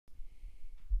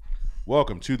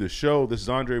Welcome to the show. This is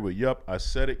Andre with Yup, I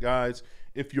Said It, guys.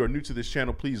 If you are new to this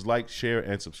channel, please like, share,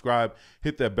 and subscribe.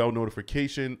 Hit that bell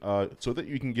notification so that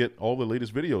you can get all the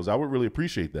latest videos. I would really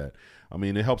appreciate that. I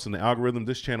mean, it helps in the algorithm.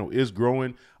 This channel is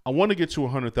growing. I want to get to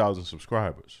 100,000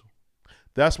 subscribers.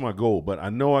 That's my goal, but I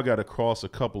know I got to cross a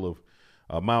couple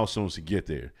of milestones to get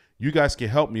there. You guys can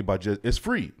help me by it's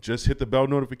free. Just hit the bell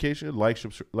notification, like,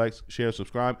 share,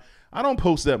 subscribe. I don't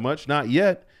post that much, not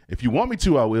yet. If you want me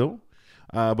to, I will.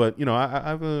 But you know,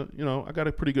 I got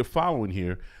a pretty good following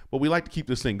here, but we like to keep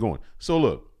this thing going. So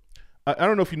look, I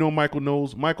don't know if you know Michael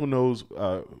Knowles. Michael Knowles,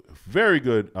 very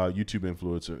good YouTube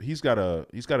influencer. He's got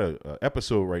a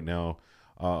episode right now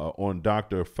on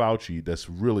Dr. Fauci that's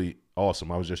really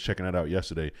awesome. I was just checking that out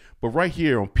yesterday. But right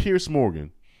here on Piers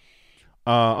Morgan,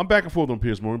 I'm back and forth on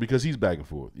Piers Morgan because he's back and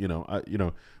forth.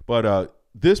 But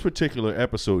this particular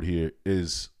episode here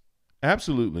is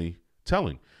absolutely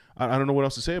telling. I don't know what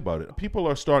else to say about it. People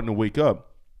are starting to wake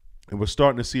up, and we're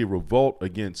starting to see a revolt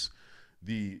against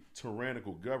the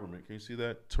tyrannical government. Can you see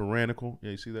that? Tyrannical.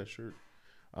 Yeah, you see that shirt?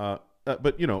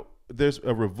 But, you know, there's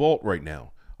a revolt right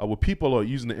now where people are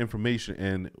using the information,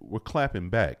 and we're clapping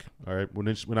back. All right?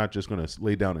 We're not just going to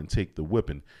lay down and take the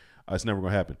whipping. It's never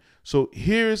going to happen. So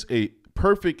here's a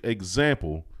perfect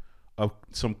example of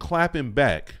some clapping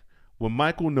back when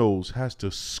Michael Knowles has to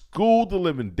school the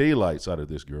living daylights out of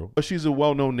this girl. But she's a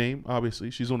well-known name, obviously.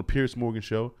 She's on the Piers Morgan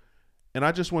show. And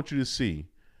I just want you to see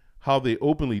how they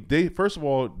first of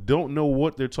all, don't know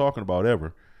what they're talking about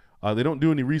ever. They don't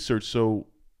do any research. So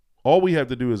all we have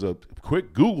to do is a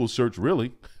quick Google search,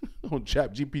 really, on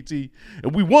ChatGPT.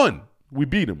 And we won. We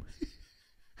beat them.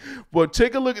 But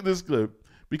take a look at this clip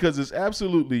because it's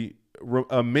absolutely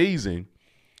amazing.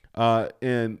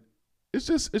 And it's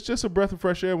just a breath of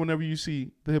fresh air whenever you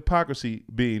see the hypocrisy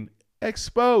being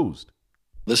exposed.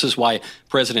 This is why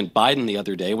President Biden the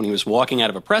other day, when he was walking out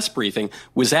of a press briefing,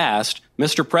 was asked,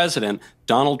 Mr. President,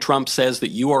 Donald Trump says that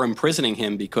you are imprisoning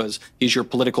him because he's your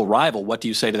political rival. What do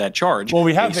you say to that charge? Well,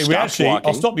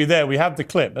 I'll stop you there. We have the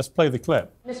clip. Let's play the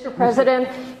clip. Mr. President,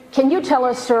 can you tell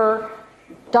us, sir,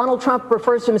 Donald Trump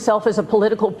refers to himself as a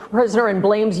political prisoner and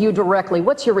blames you directly.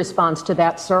 What's your response to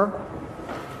that, sir?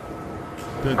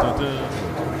 Dun, dun,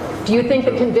 dun. Do you think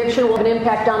the conviction will have an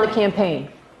impact on the campaign?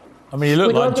 I mean, you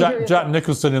look like Jack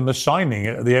Nicholson in The Shining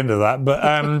at the end of that.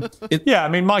 But, yeah, I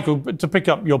mean, Michael, to pick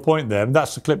up your point there,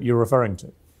 that's the clip you're referring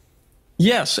to.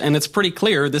 Yes, and it's pretty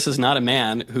clear this is not a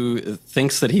man who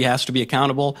thinks that he has to be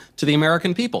accountable to the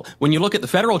American people. When you look at the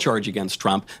federal charge against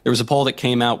Trump, there was a poll that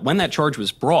came out when that charge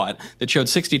was brought that showed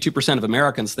 62% of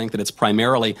Americans think that it's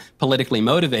primarily politically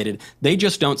motivated. They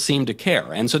just don't seem to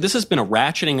care. And so this has been a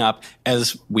ratcheting up,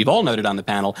 as we've all noted on the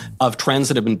panel, of trends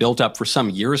that have been built up for some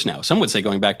years now. Some would say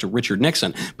going back to Richard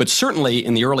Nixon. But certainly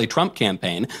in the early Trump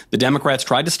campaign, the Democrats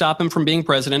tried to stop him from being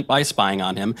president by spying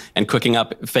on him and cooking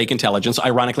up fake intelligence,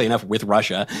 ironically enough, with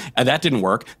Russia. And that didn't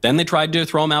work. Then they tried to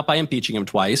throw him out by impeaching him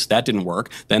twice. That didn't work.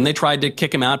 Then they tried to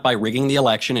kick him out by rigging the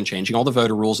election and changing all the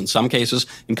voter rules, in some cases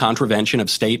in contravention of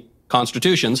state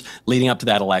constitutions leading up to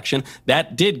that election.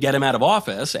 That did get him out of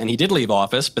office, and he did leave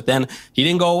office, but then he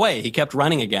didn't go away. He kept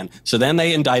running again. So then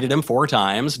they indicted him 4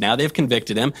 times. Now they've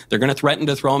convicted him. They're going to threaten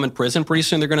to throw him in prison. Pretty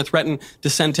soon they're going to threaten to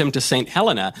send him to St.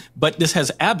 Helena. But this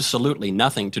has absolutely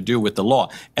nothing to do with the law.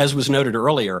 As was noted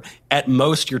earlier, at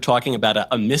most you're talking about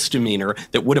a misdemeanor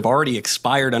that would have already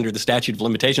expired under the statute of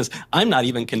limitations. I'm not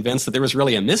even convinced that there was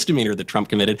really a misdemeanor that Trump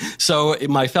committed. So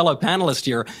my fellow panelist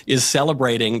here is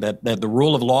celebrating that the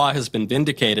rule of law has been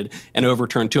vindicated and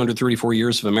overturned 234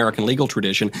 years of American legal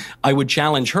tradition. I would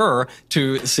challenge her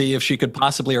to see if she could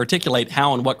possibly articulate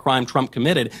how and what crime Trump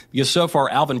committed, because so far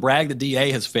Alvin Bragg, the DA,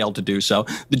 has failed to do so.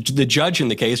 The judge in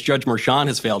the case, Judge Merchan,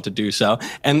 has failed to do so.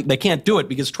 And they can't do it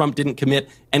because Trump didn't commit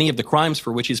any of the crimes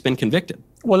for which he's been convicted.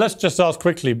 Well, let's just ask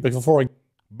quickly before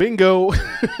Bingo.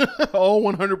 All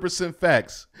 100%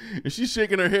 facts. And she's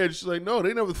shaking her head. She's like, no,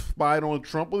 they never spied on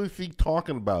Trump. What is he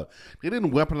talking about? They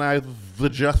didn't weaponize the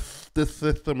justice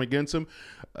system against him.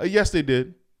 Yes, they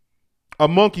did. A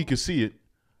monkey could see it.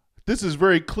 This is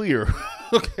very clear.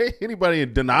 Okay? Anybody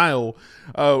in denial,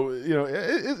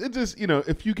 it just,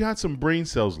 if you got some brain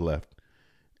cells left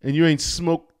and you ain't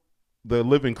smoked the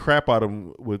living crap out of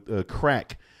them with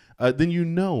crack, then you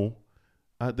know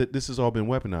that this has all been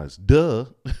weaponized. Duh.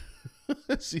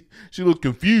 She looked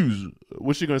confused.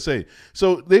 What's she going to say?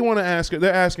 So they want to ask her,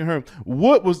 they're asking her,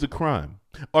 what was the crime?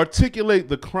 Articulate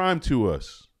the crime to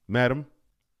us, madam.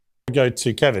 Go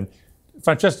to Kevin.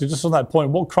 Francesca, just on that point,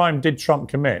 what crime did Trump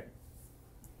commit?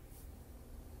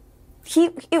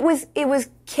 it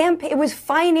was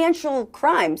financial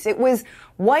crimes. It was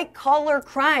white collar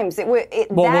crimes. That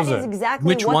is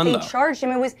exactly what they charged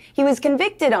him. He was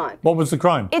convicted on. What was the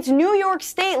crime? It's New York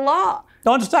State law. I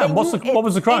understand. What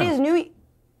was the crime? It is New.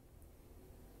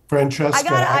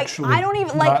 Francesca, I don't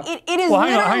even like it. It is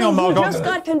hang on, literally he just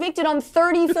got convicted on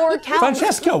 34 counts.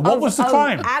 Francesca, what was the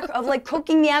crime? Of like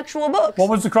cooking the actual books. What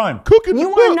was the crime? Cooking the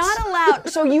books. You are not allowed.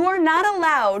 So you are not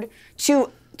allowed to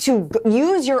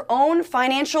use your own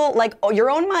financial, like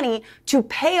your own money to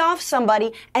pay off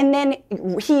somebody, and then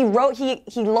he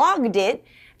logged it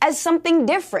as something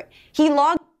different. He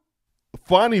logged.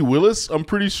 Fani Willis, I'm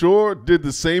pretty sure, did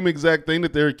the same exact thing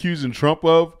that they're accusing Trump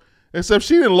of, except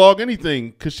she didn't log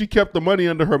anything because she kept the money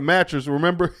under her mattress,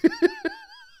 remember?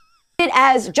 It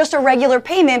as just a regular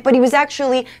payment, but he was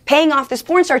actually paying off this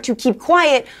porn star to keep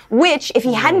quiet, which, if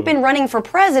he hadn't been running for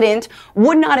president,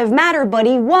 would not have mattered, but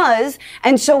he was,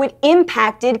 and so it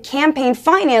impacted campaign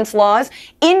finance laws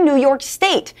in New York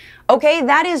State. Okay,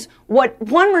 that is what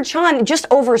Juan Merchan just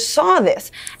oversaw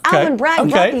this. Okay. Alvin Bragg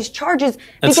brought these charges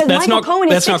because Michael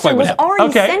Cohen, his sister, was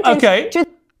already sentenced to.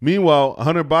 Meanwhile,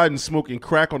 Hunter Biden smoking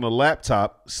crack on the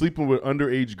laptop, sleeping with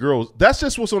underage girls. That's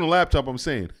just what's on the laptop, I'm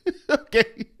saying. Okay.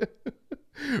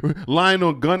 Lying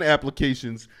on gun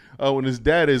applications when his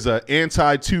dad is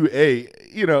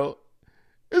anti-2A. You know,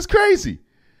 it's crazy.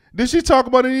 Did she talk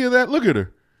about any of that? Look at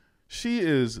her. She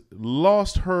is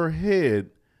lost her head.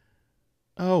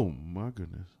 Oh, my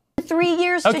goodness. 3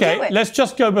 years to do it. Okay, let's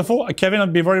just go before. Kevin, I'll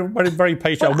be very, very, very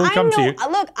patient. I will come to you.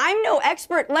 Look, I'm no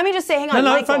expert. Let me just say, hang on.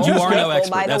 No, Michael, Francesca. You are no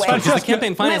expert. by the That's way. right. The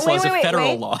campaign finance law is a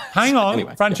federal law. Hang on,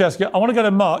 Anyway, Francesca. I want to go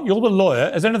to Mark. You're the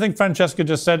lawyer. Is anything Francesca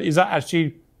just said, is that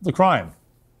actually the crime?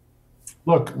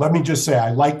 Look, let me just say,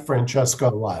 I like Francesca a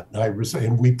lot,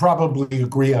 and we probably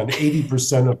agree on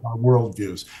 80% of our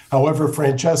worldviews. However,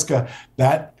 Francesca,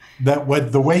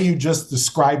 the way you just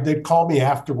described it, call me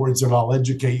afterwards and I'll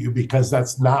educate you, because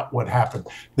that's not what happened.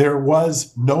 There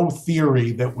was no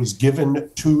theory that was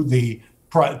given to the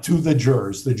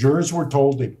jurors. The jurors were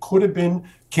told it could have been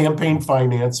campaign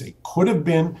finance, it could have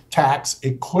been tax,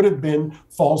 it could have been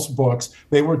false books.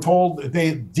 They were told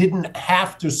they didn't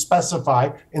have to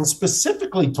specify, and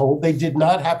specifically told they did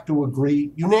not have to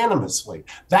agree unanimously.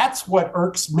 That's what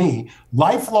irks me.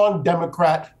 Lifelong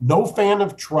Democrat, no fan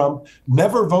of Trump,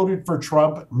 never voted for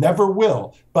Trump, never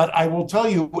will. But I will tell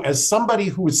you, as somebody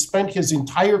who has spent his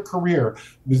entire career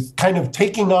with kind of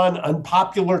taking on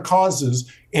unpopular causes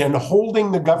and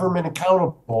holding the government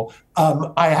accountable,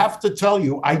 I have to tell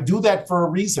you, I do that for a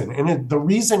reason. And the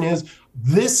reason is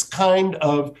this kind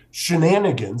of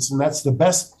shenanigans, and that's the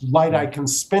best light I can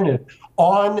spin it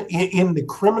on, in the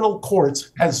criminal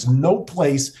courts has no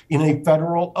place in a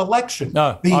federal election.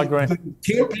 No, I agree. The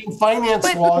campaign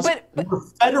finance laws were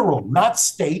federal, not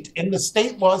state, and the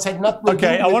state laws had nothing to do with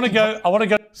it. I want to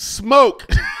go. Smoke.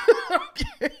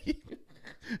 Okay.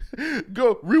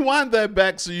 Go rewind that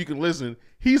back so you can listen.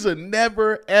 He's a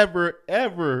never, ever,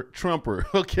 ever Trumper,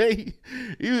 okay?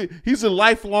 He's a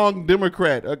lifelong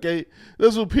Democrat, okay?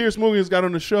 That's what Piers Morgan's got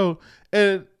on the show,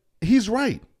 and he's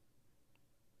right,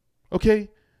 okay?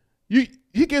 You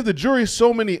gave the jury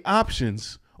so many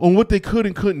options on what they could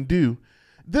and couldn't do.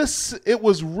 It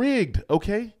was rigged,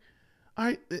 okay? All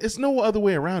right, it's no other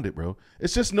way around it, bro.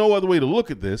 It's just no other way to look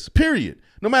at this, period.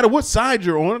 No matter what side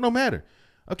you're on, no matter,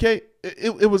 okay?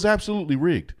 It was absolutely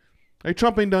rigged. Hey,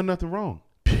 Trump ain't done nothing wrong.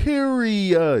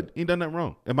 Period. Ain't done nothing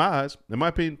wrong. In my eyes, in my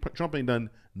opinion, Trump ain't done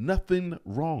nothing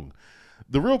wrong.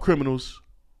 The real criminals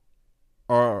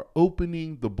are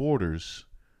opening the borders.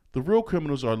 The real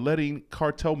criminals are letting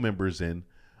cartel members in.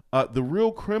 The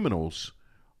real criminals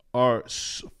are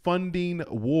funding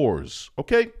wars.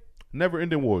 Okay?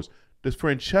 Never-ending wars. Does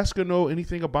Francesca know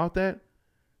anything about that?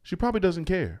 She probably doesn't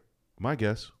care. My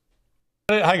guess.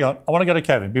 Hang on. I want to go to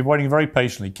Kevin. Been waiting very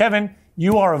patiently. Kevin,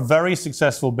 you are a very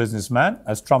successful businessman,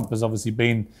 as Trump has obviously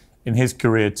been in his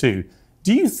career too.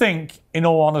 Do you think, in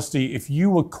all honesty, if you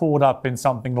were caught up in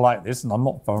something like this, and I'm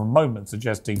not for a moment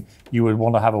suggesting you would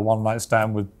want to have a one-night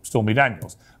stand with Stormy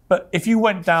Daniels, but if you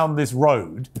went down this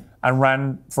road and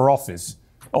ran for office,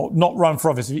 or not run for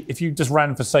office, if you just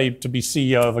ran for, say, to be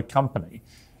CEO of a company,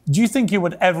 do you think it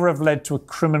would ever have led to a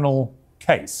criminal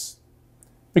case?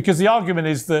 Because the argument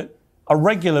is that a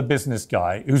regular business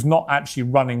guy who's not actually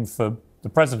running for the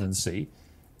presidency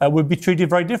would be treated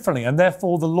very differently, and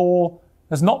therefore the law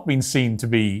has not been seen to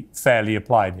be fairly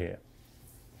applied here.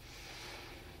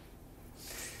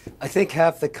 I think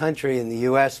half the country in the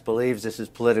U.S. believes this is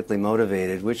politically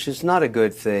motivated, which is not a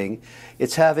good thing.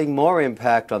 It's having more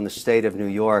impact on the state of New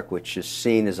York, which is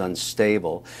seen as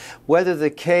unstable. Whether the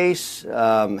case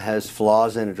has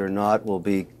flaws in it or not will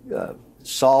be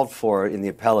solved for in the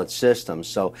appellate system.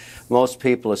 So most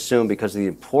people assume, because of the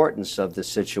importance of the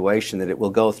situation, that it will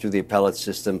go through the appellate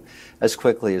system as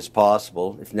quickly as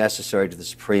possible, if necessary, to the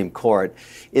Supreme Court.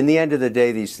 In the end of the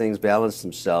day, these things balance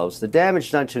themselves. The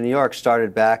damage done to New York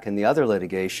started back in the other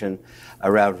litigation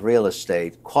around real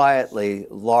estate. Quietly,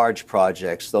 large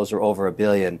projects, those are over $1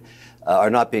 billion,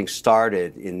 are not being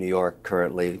started in New York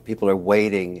currently. People are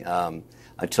waiting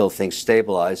until things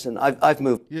stabilize. And I've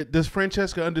moved. Yeah, does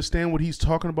Francesca understand what he's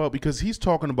talking about? Because he's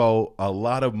talking about a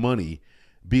lot of money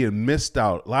being missed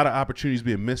out, a lot of opportunities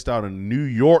being missed out in New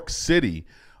York City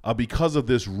because of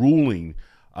this ruling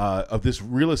of this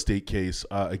real estate case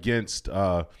against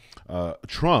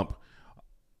Trump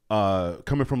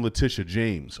coming from Letitia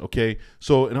James. Okay,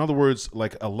 so in other words,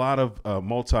 like a lot of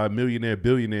multi-millionaire,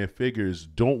 billionaire figures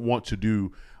don't want to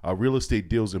do real estate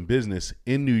deals in business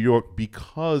in New York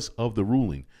because of the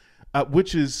ruling,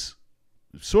 which is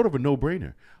sort of a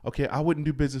no-brainer. Okay, I wouldn't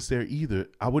do business there either.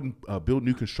 I wouldn't build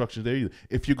new construction there either.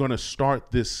 If you're going to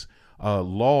start this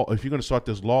if you're going to start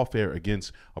this lawfare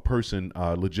against a person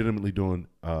legitimately doing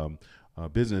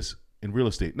business in real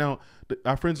estate. Now,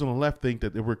 our friends on the left think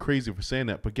that we're crazy for saying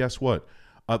that, but guess what?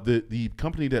 The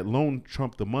company that loaned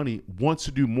Trump the money wants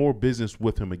to do more business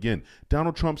with him again.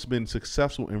 Donald Trump's been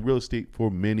successful in real estate for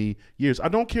many years. I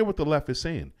don't care what the left is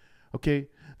saying. Okay,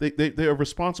 they are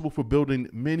responsible for building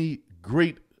many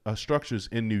great structures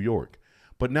in New York,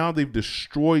 but now they've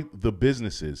destroyed the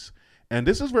businesses. And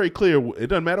this is very clear. It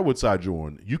doesn't matter what side you're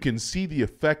on. You can see the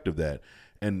effect of that.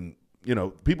 And you know,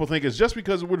 people think it's just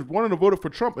because we're wanting to vote for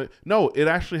Trump. No, it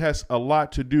actually has a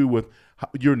lot to do with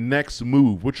your next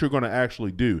move, what you're going to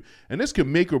actually do. And this could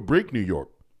make or break New York.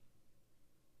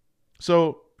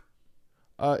 So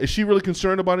is she really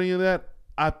concerned about any of that?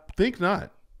 I think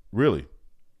not, really.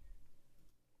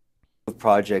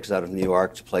 Projects out of New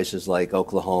York to places like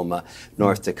Oklahoma,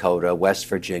 North Dakota, West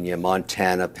Virginia,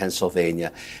 Montana,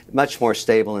 Pennsylvania, much more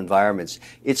stable environments.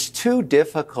 It's too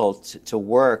difficult to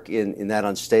work in that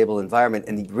unstable environment.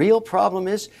 And the real problem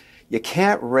is you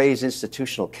can't raise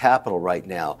institutional capital right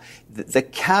now. The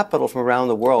capital from around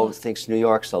the world thinks New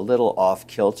York's a little off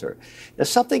kilter. Now,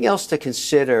 something else to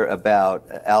consider about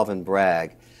Alvin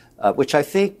Bragg, which I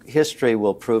think history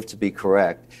will prove to be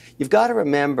correct. You've got to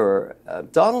remember,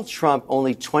 Donald Trump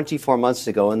only 24 months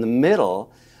ago, in the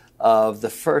middle of the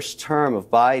first term of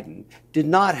Biden, did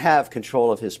not have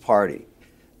control of his party.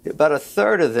 About a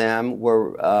third of them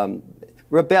were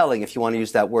rebelling, if you want to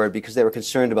use that word, because they were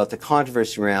concerned about the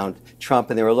controversy around Trump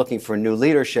and they were looking for new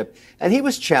leadership. And he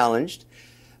was challenged.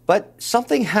 But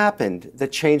something happened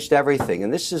that changed everything.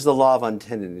 And this is the law of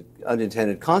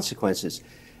unintended consequences.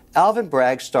 Alvin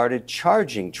Bragg started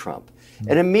charging Trump.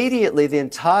 And immediately the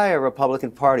entire Republican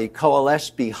Party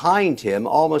coalesced behind him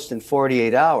almost in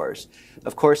 48 hours.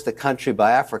 Of course, the country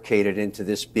bifurcated into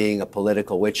this being a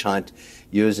political witch hunt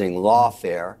using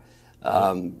lawfare,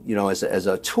 as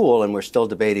a tool, and we're still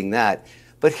debating that.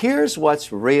 But here's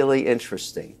what's really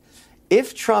interesting.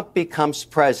 If Trump becomes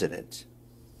president,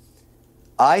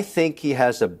 I think he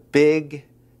has a big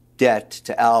debt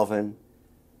to Alvin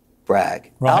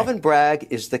Bragg. Right. Alvin Bragg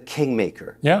is the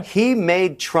kingmaker. Yeah. He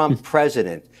made Trump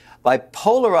president by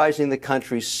polarizing the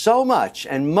country so much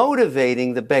and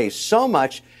motivating the base so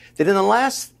much that in the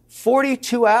last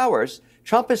 42 hours,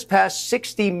 Trump has passed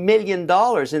 $60 million in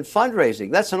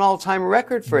fundraising. That's an all-time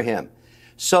record for him.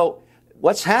 So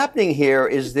what's happening here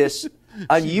is this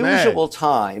unusual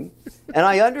time, and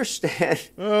I understand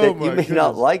that you may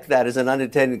not like that as an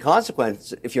unintended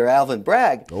consequence if you're Alvin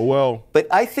Bragg. Oh, well. But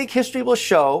I think history will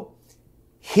show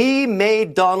he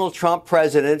made Donald Trump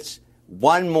president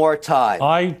one more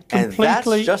time. And that's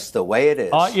just the way it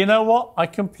is. You know what? I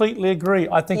completely agree.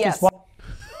 I think it's one.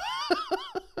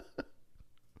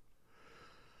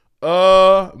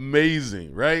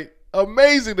 Amazing, right?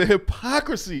 Amazing, the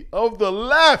hypocrisy of the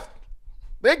left.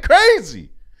 They're crazy.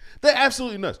 They're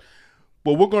absolutely nuts.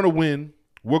 But we're going to win.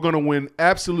 We're going to win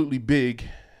absolutely big.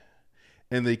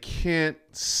 And they can't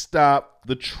stop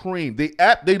the train.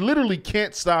 They literally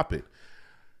can't stop it.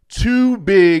 Too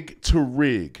big to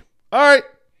rig. All right.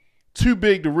 Too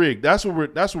big to rig. That's what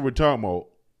we're talking about.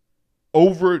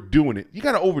 Overdoing it. You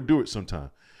got to overdo it sometime.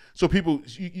 So people,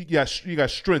 you got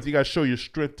strength. You got to show your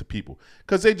strength to people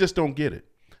because they just don't get it.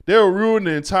 They'll ruin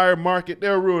the entire market.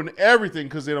 They'll ruin everything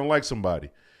because they don't like somebody.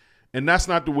 And that's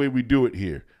not the way we do it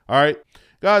here. All right.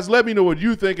 Guys, let me know what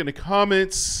you think in the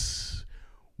comments.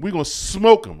 We're going to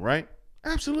smoke them, right?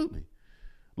 Absolutely.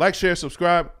 Like, share,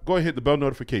 subscribe. Go ahead and hit the bell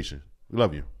notification. We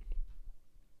love you.